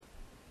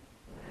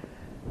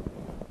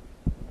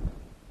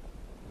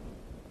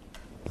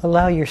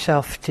Allow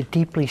yourself to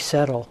deeply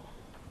settle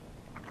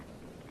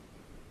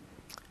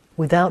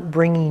without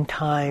bringing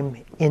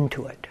time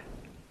into it,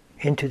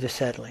 into the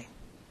settling.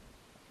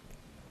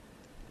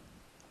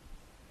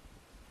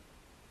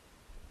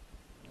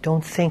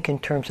 Don't think in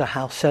terms of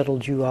how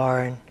settled you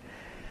are, and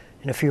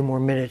in a few more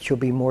minutes you'll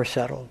be more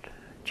settled.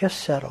 Just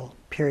settle,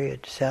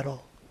 period,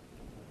 settle.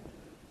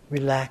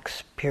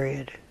 Relax,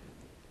 period.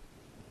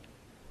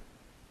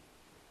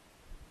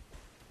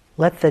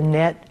 Let the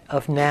net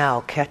of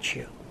now catch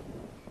you.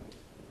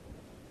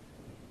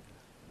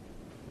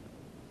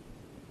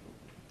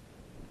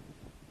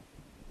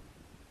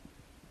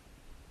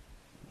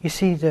 You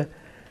see, the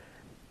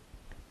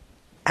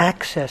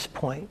access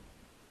point,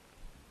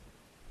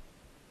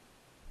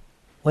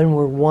 when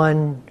we're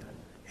one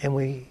and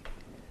we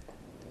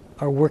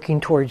are working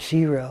towards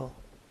zero,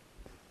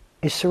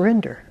 is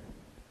surrender.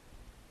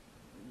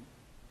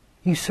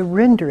 You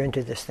surrender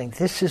into this thing.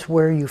 This is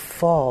where you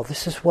fall.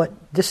 This is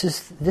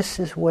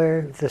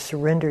where the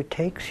surrender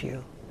takes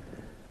you.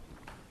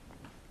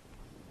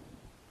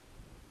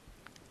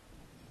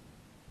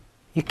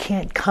 You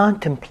can't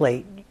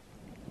contemplate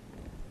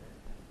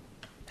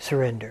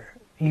surrender.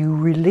 You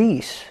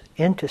release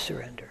into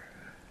surrender.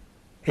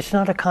 It's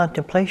not a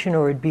contemplation,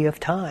 or it'd be of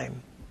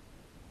time.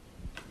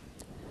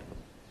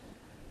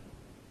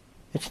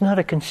 It's not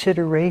a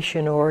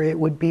consideration, or it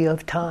would be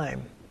of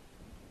time.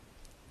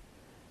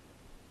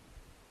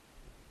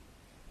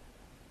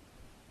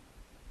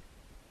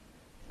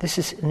 This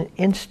is an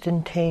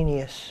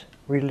instantaneous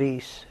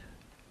release.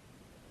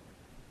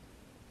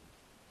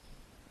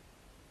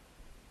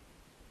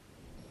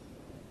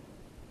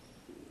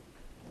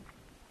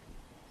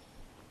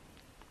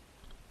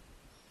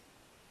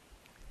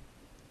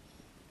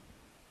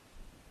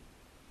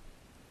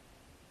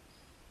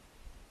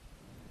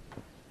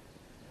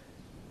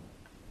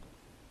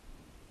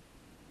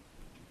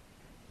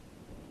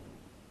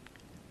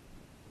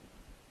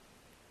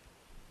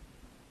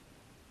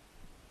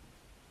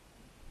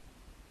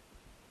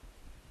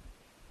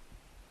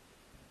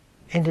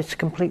 And it's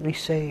completely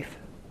safe.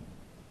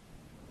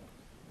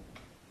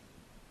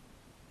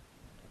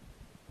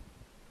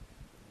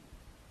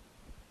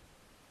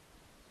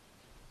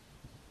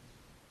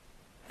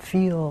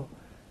 Feel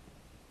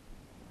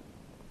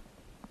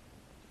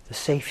the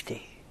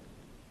safety,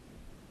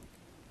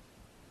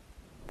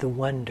 the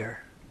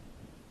wonder,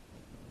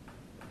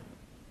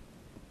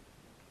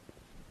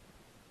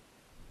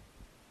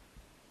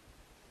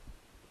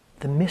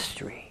 the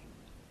mystery.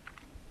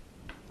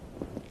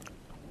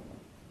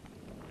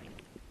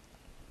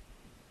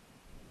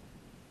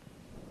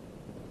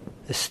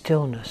 The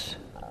stillness.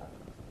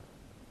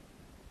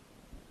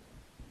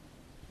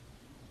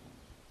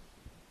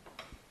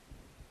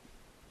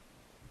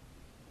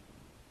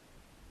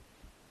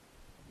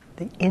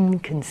 The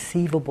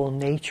inconceivable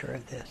nature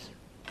of this.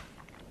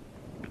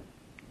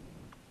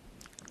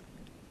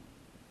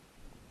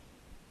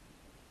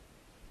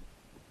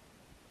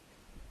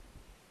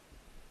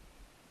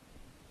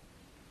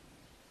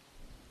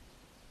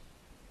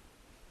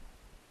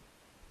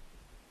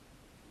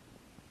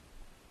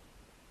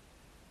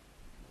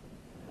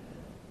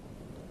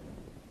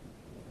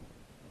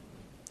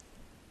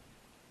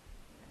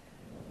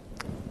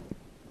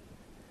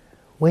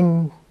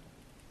 When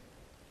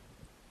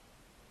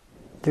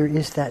there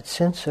is that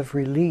sense of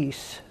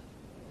release,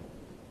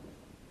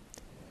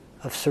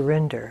 of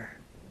surrender,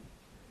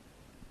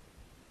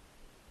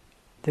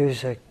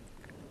 there's a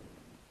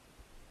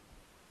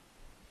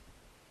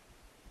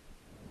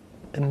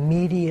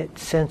immediate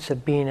sense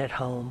of being at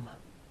home,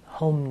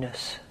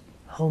 homeness.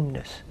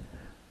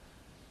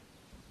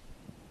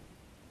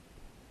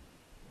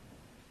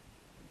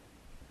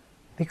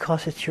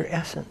 Because it's your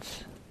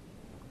essence.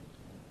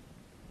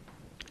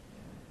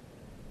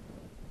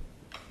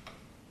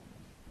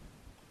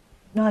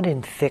 Not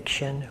in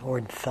fiction or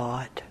in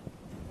thought.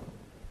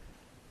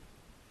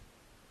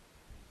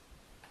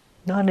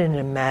 Not in an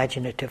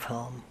imaginative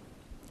home.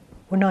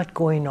 We're not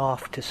going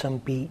off to some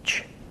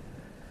beach.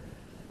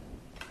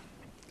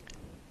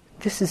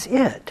 This is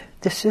it.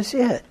 This is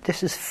it.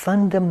 This is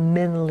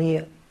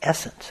fundamentally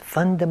essence.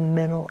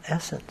 Fundamental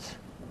essence.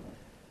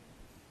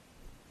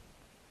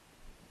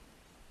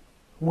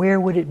 Where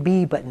would it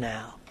be but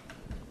now?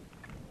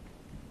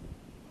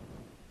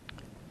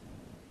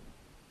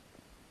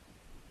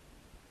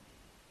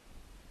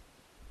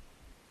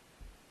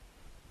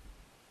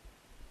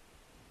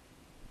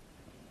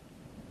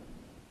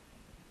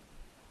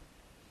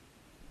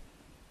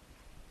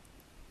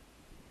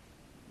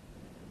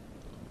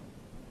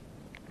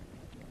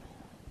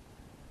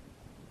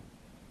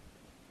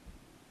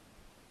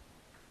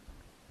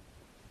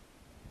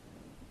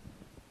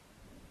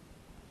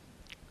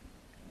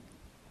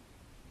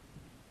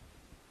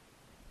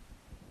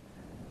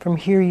 From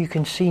here you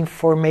can see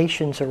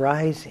formations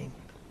arising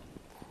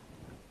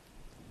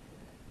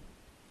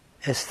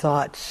as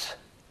thoughts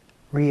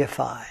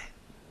reify.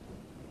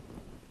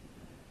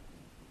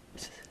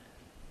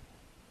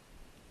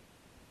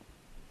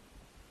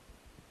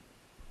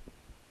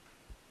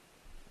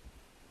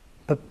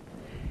 But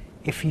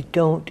if you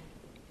don't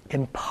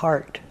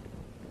impart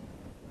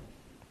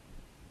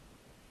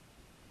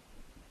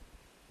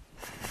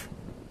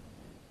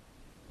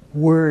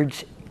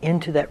words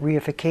into that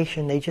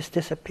reification, they just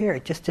disappear.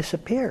 It just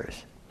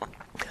disappears.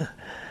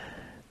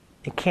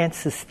 It can't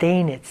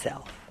sustain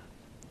itself.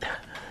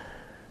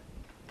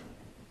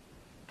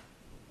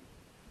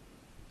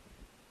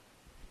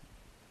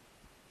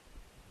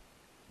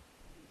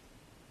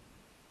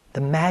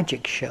 The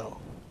magic show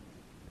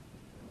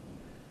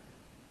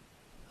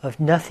of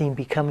nothing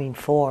becoming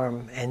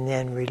form and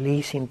then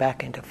releasing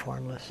back into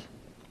formless.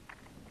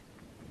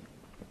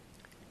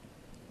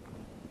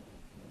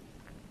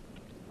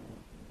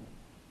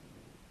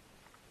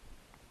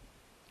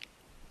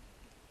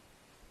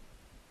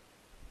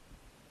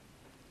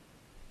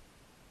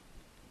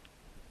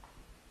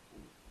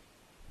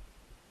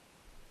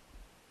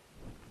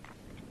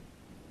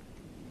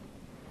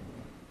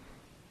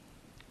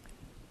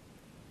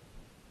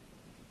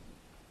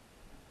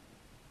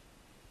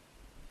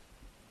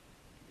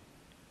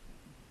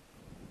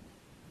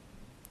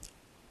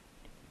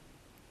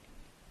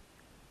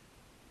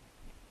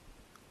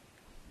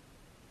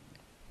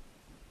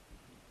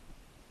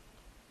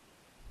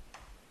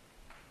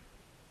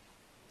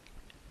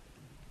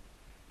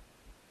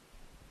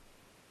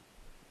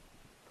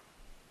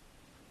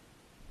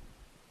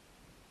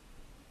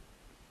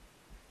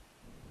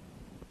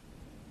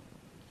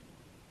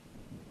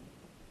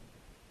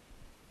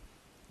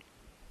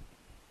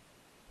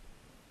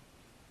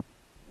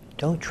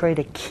 Don't try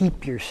to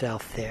keep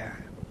yourself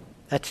there.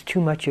 That's too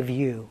much of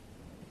you.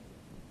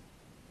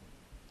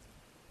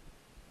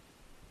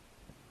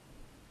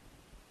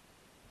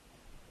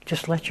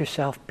 Just let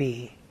yourself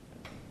be.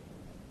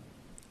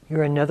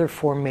 You're another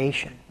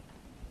formation.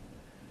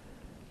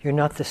 You're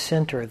not the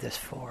center of this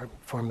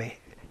formation.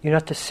 You're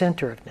not the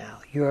center of now.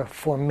 You're a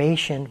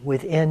formation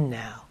within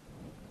now.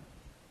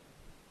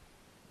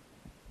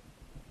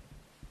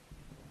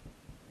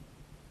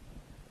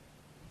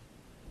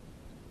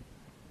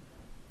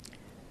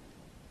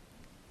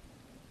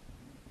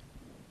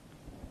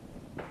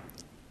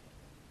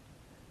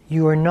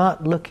 You are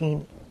not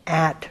looking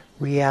at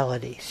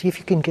reality. See if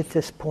you can get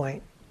this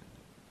point.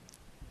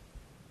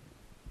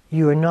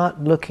 You are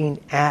not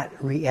looking at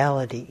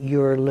reality.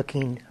 You are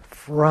looking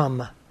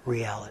from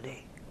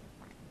reality.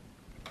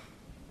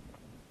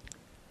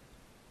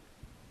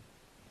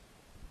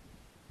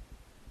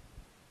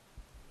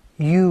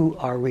 You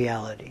are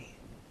reality.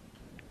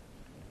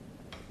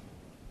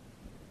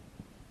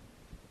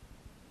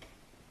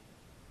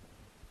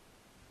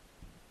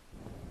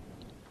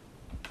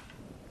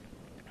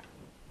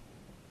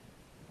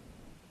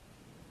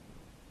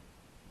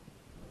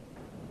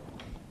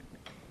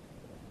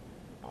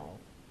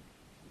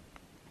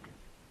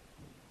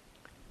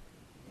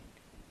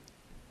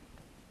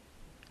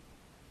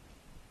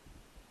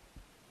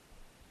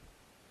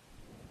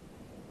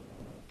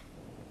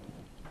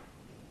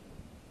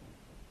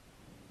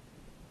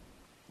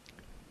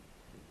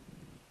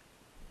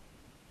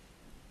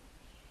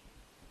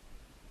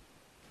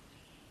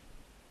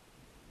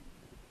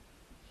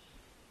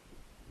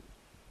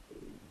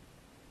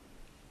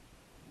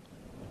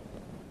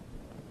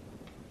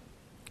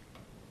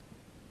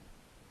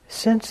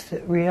 Sense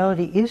that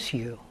reality is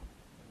you.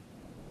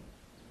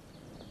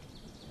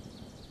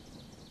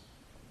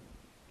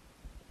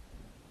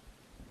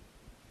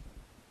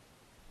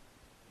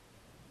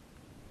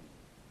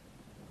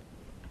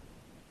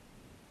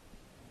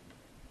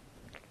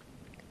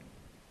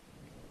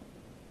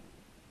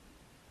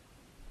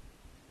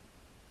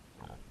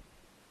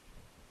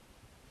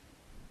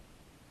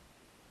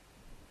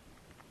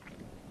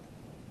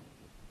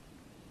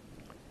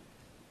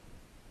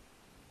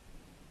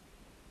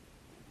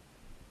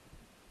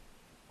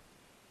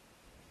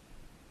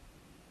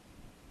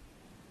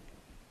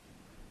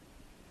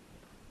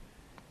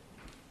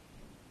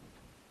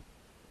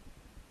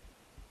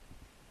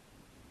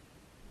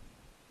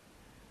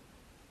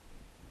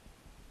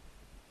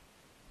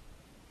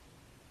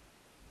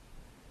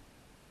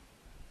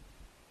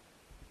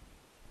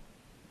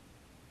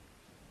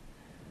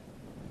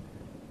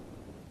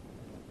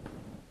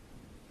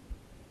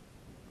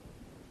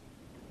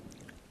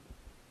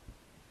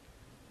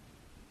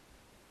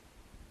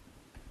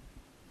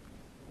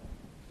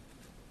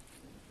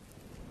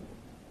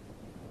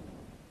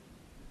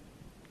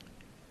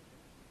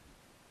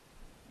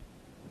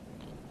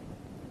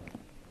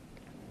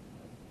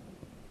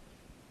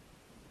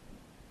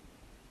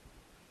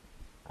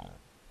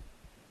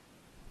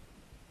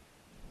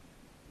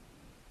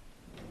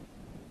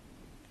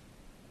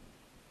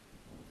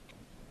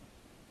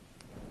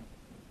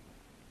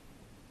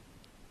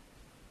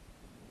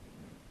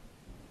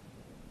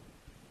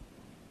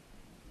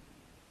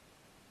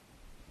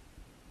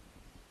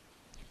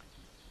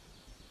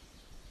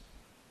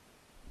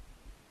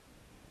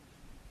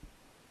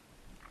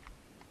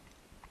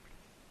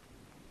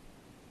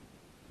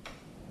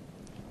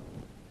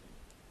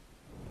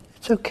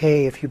 It's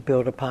okay if you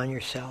build upon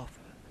yourself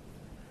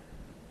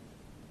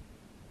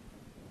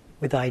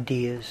with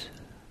ideas,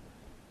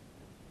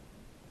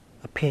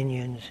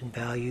 opinions and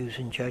values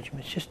and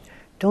judgments. Just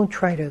Don't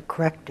try to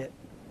correct it.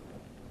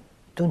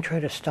 Don't try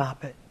to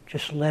stop it.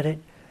 Just let it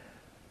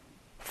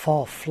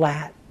fall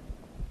flat.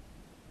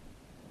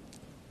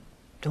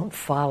 Don't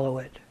follow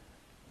it.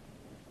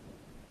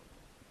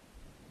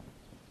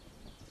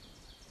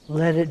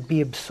 Let it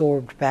be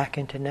absorbed back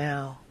into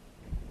now.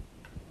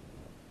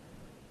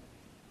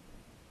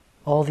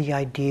 All the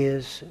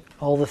ideas,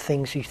 all the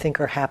things you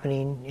think are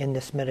happening in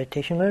this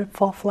meditation, let it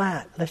fall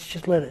flat. Let's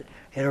just let it.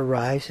 It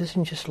arises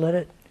and just let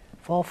it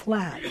fall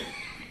flat.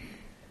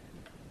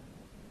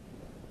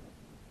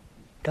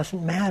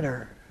 Doesn't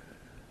matter.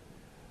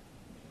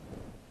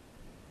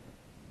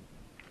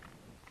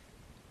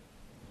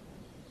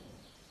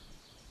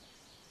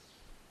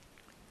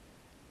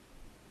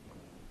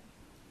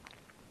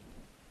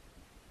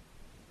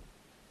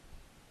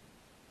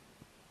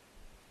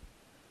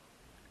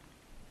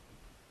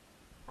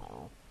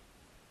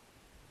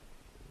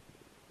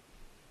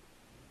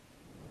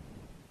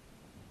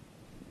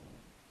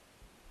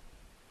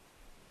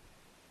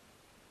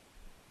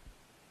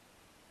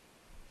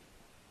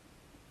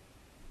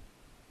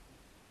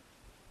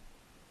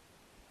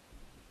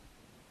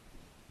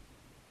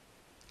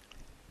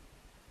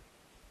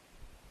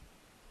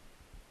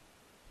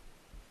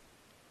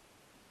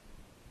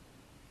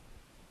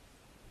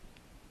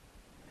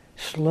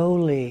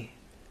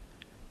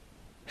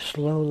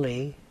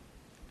 Slowly,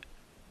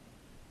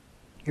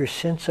 your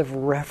sense of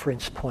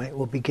reference point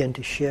will begin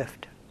to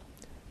shift.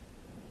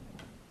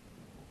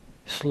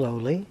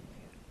 Slowly,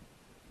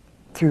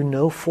 through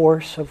no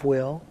force of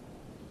will,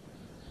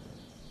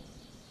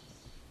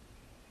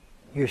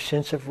 your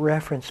sense of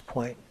reference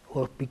point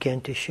will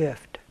begin to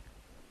shift.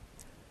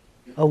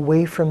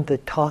 Away from the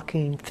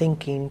talking,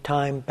 thinking,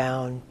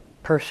 time-bound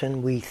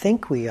person we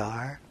think we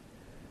are,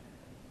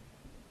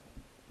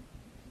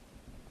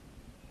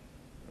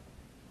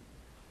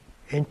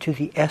 into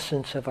the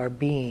essence of our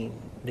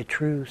being, the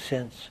true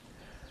sense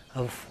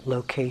of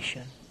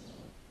location.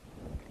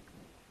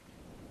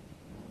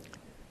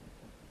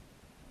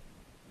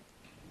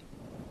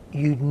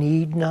 You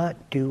need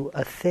not do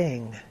a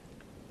thing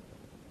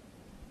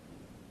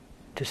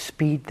to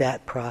speed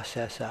that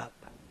process up,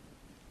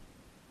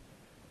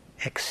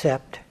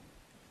 except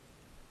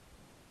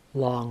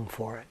long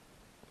for it.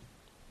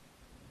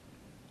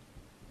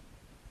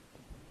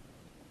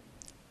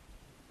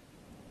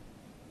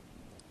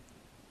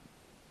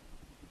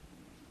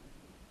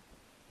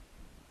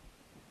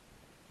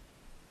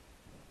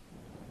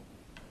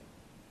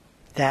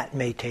 That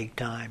may take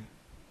time.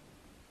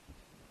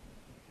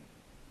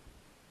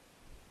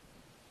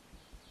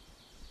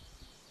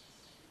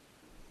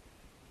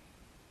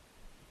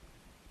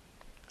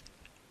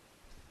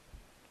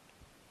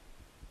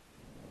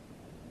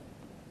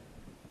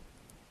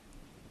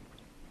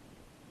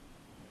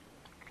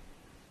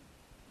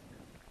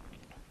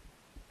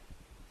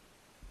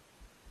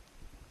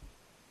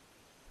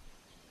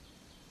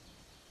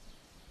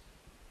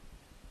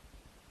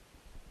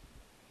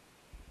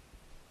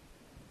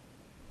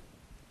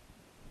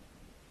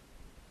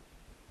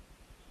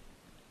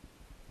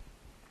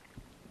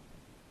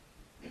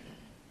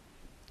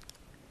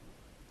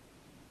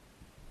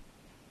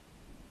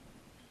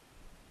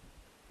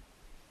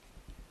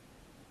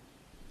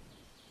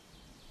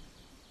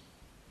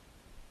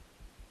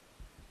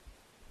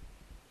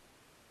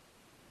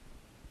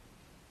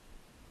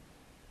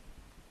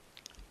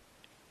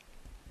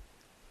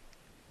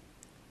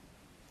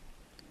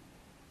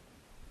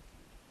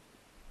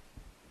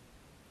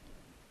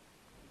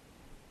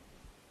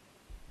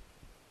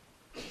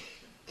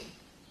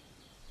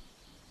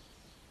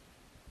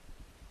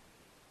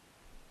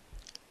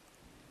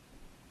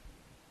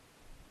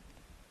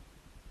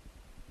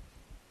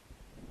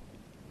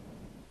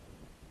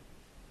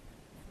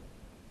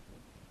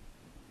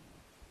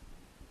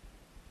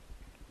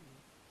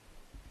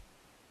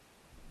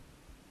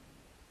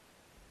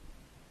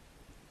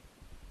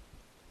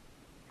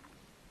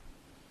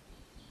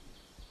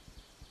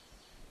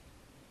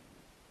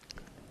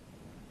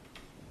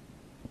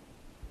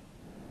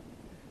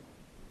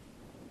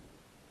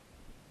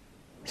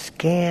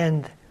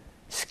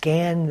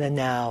 Scan the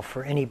now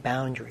for any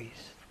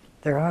boundaries.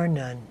 There are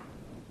none.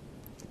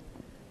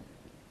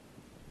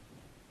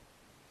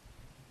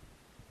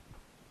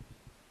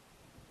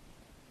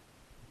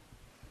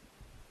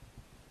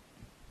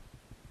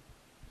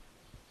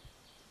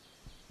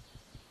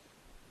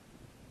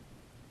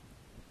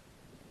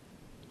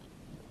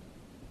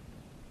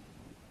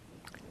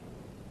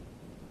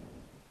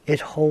 It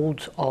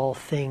holds all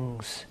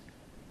things,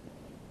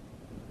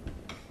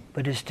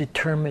 but is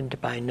determined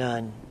by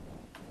none.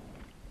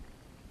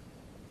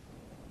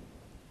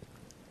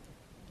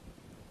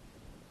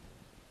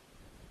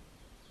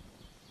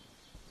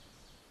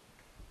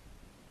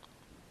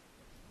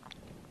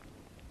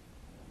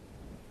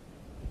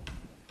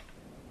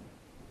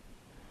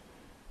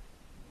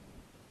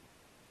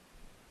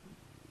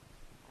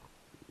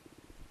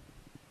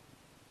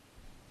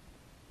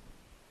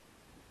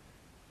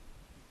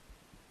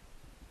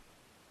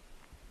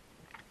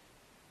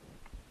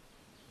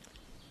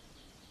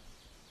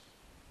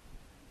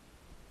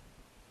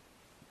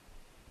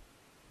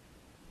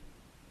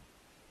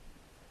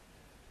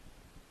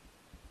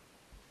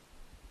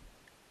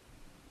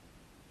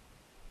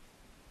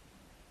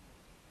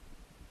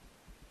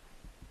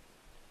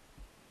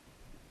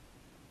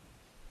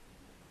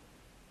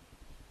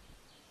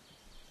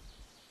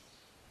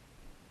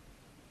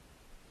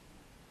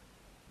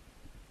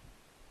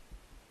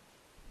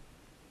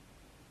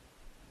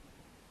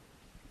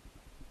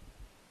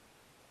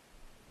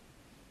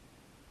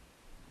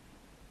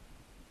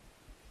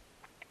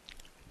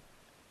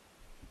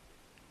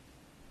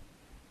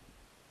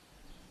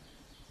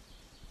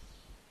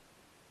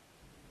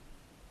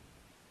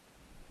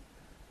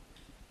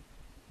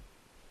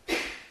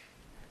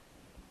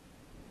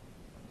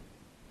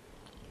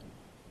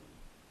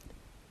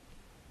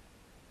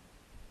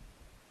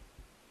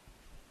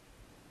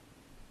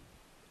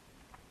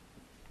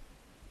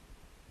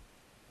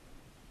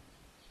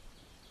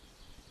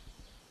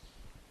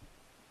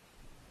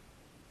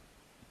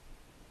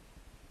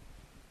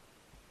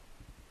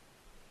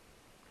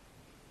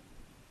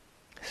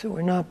 So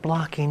we're not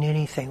blocking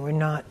anything. We're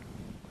not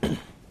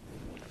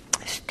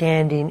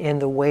standing in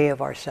the way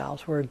of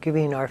ourselves. We're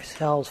giving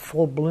ourselves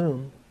full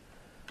bloom.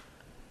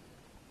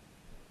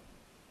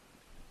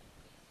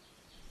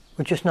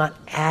 We're just not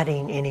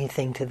adding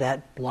anything to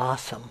that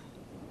blossom.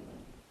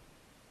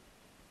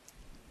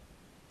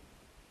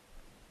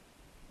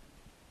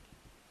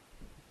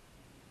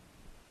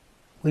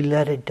 We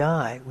let it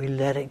die. We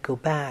let it go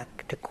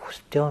back to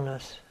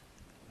stillness.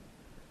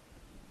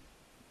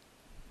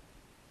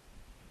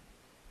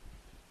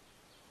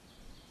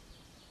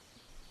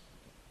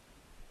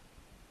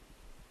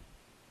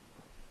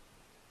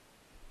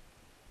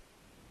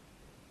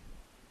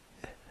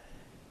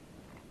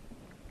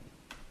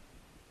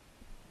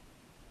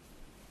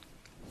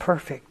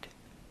 Perfect.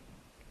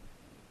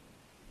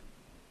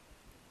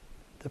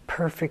 The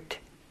perfect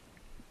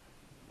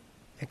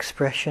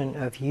expression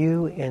of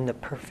you in the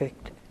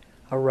perfect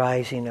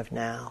arising of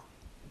now.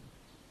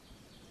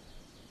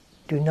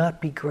 Do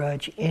not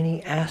begrudge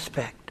any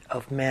aspect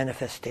of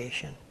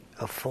manifestation,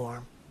 of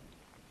form.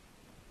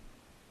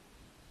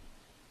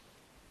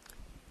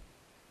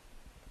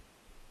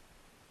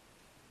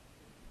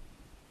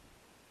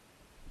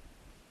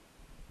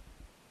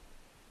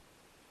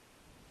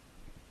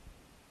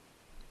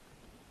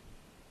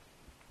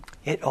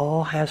 It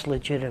all has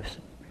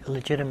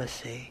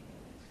legitimacy,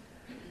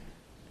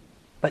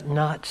 but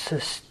not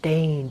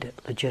sustained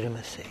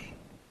legitimacy.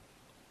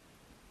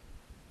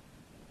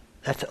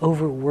 That's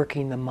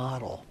overworking the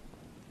model.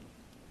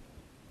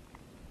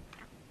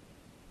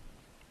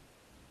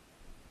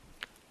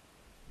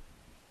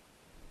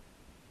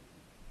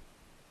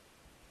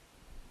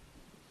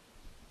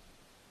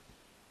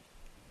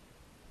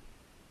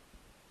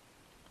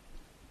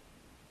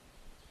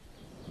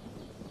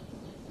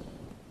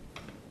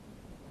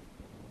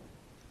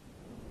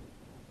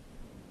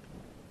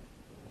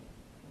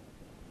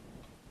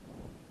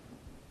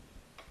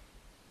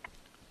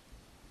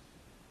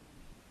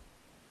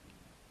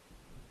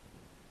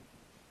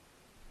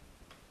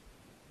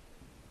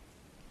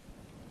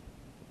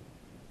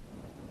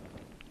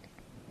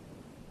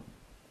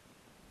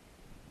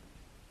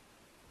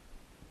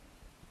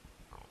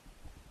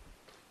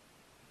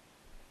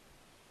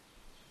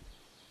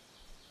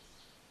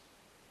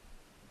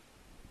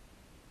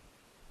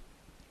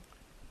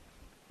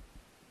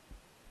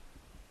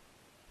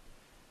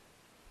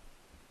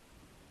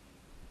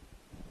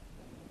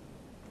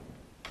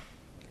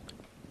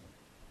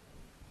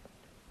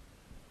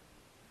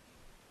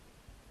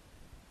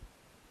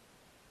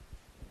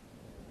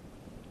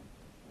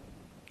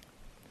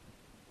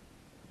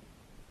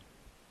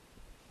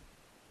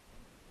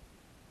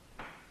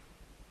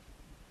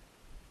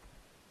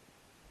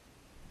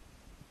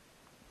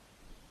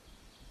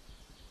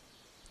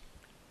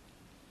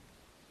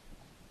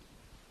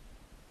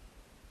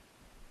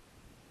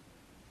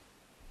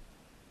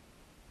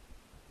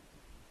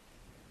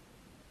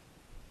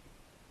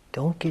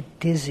 Don't get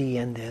dizzy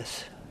in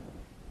this.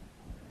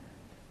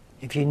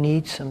 If you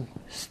need some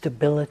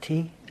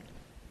stability,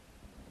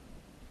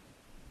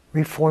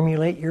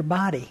 reformulate your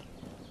body.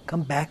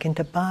 Come back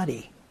into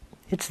body.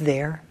 It's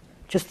there.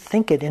 Just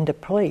think it into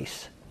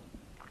place.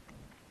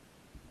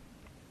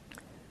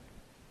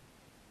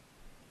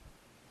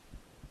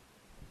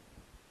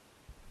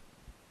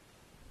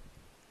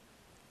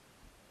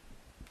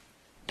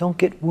 Don't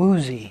get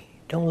woozy.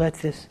 Don't let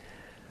this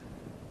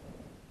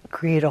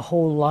create a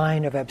whole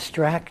line of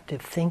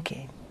abstractive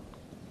thinking.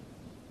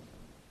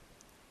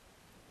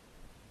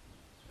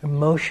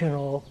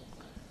 Emotional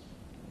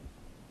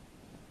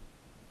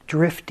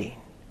drifting.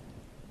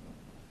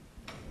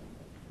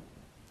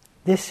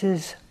 This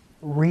is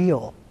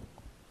real,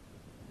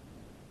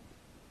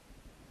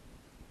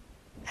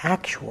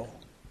 actual,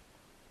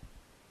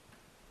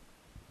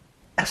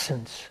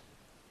 essence.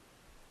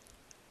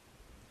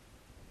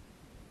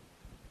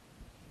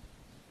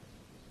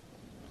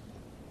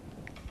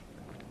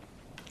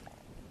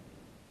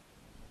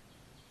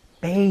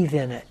 Bathe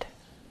in it.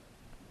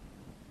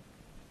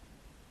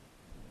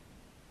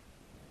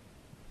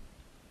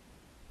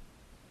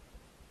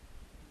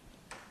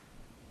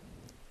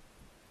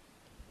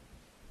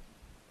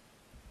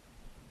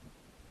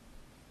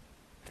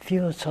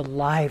 Feel its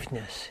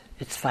aliveness,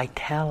 its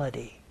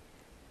vitality,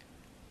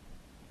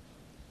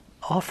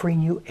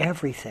 offering you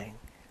everything.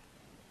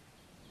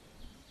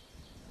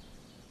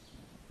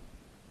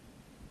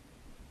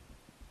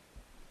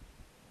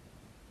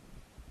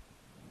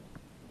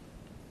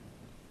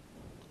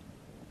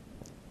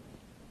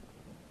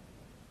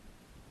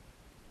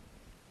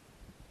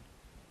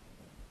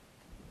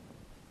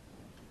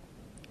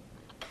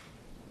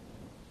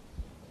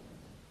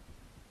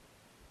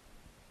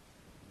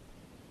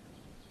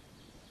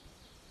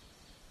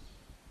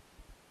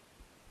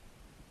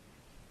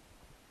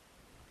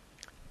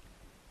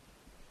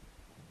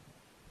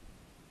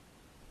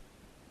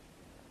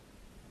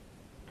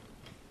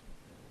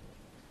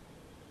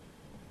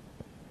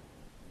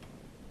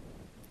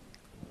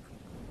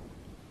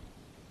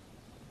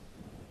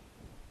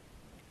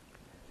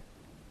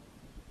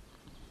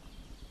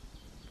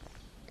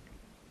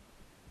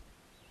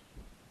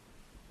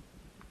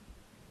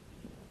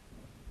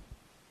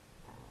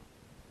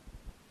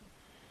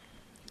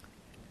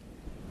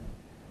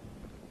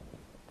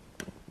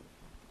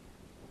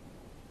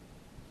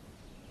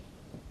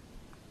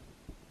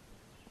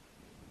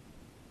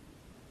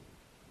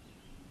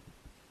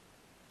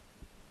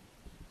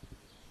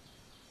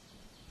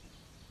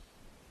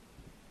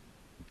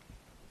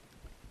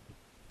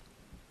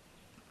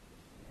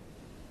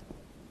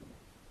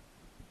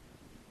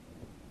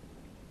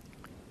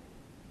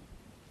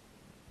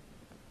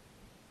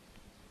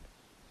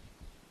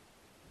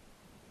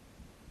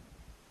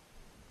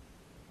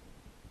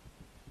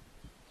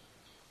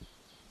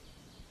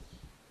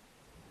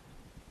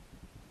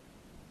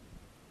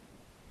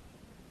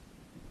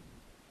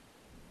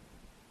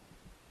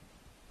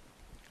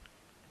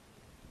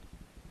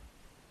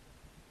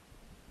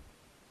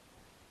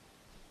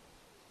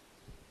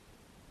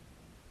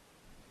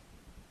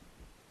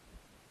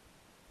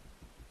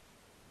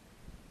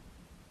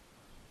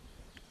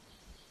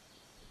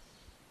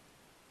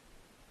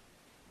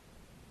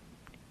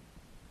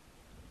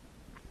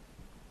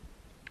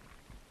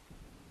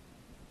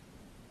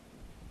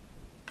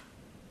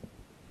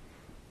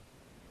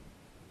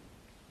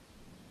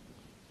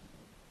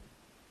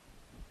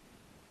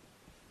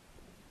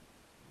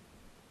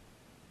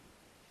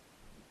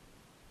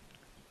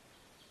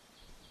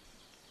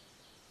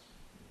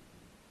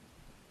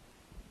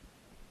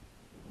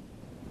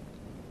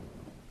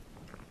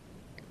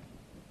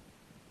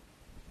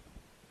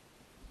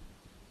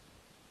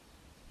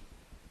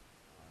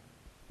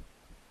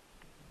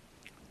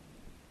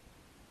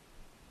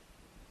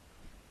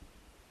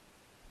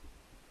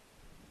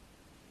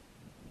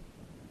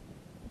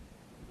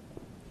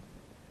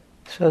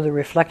 So the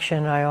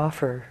reflection I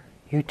offer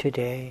you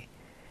today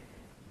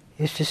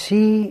is to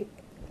see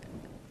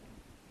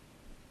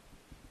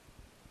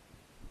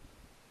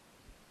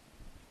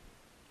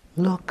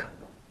look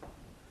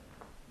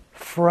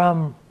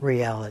from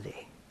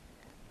reality,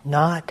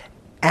 not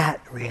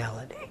at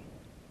reality.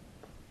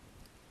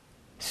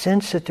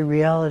 Sense that the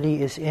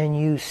reality is in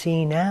you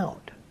seen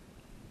out.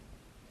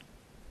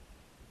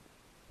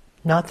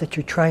 Not that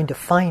you're trying to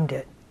find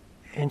it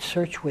and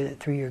search with it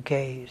through your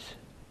gaze.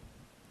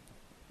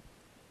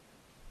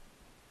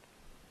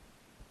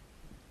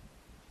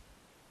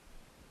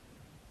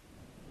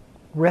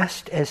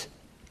 Rest as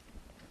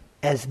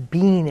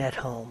being at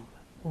home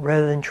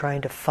rather than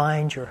trying to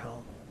find your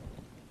home.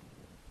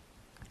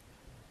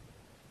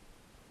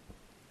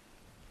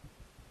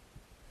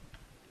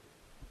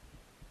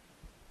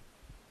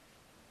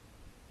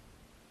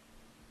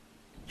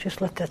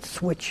 Just let that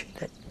switch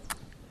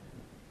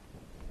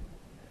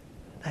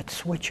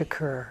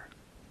occur.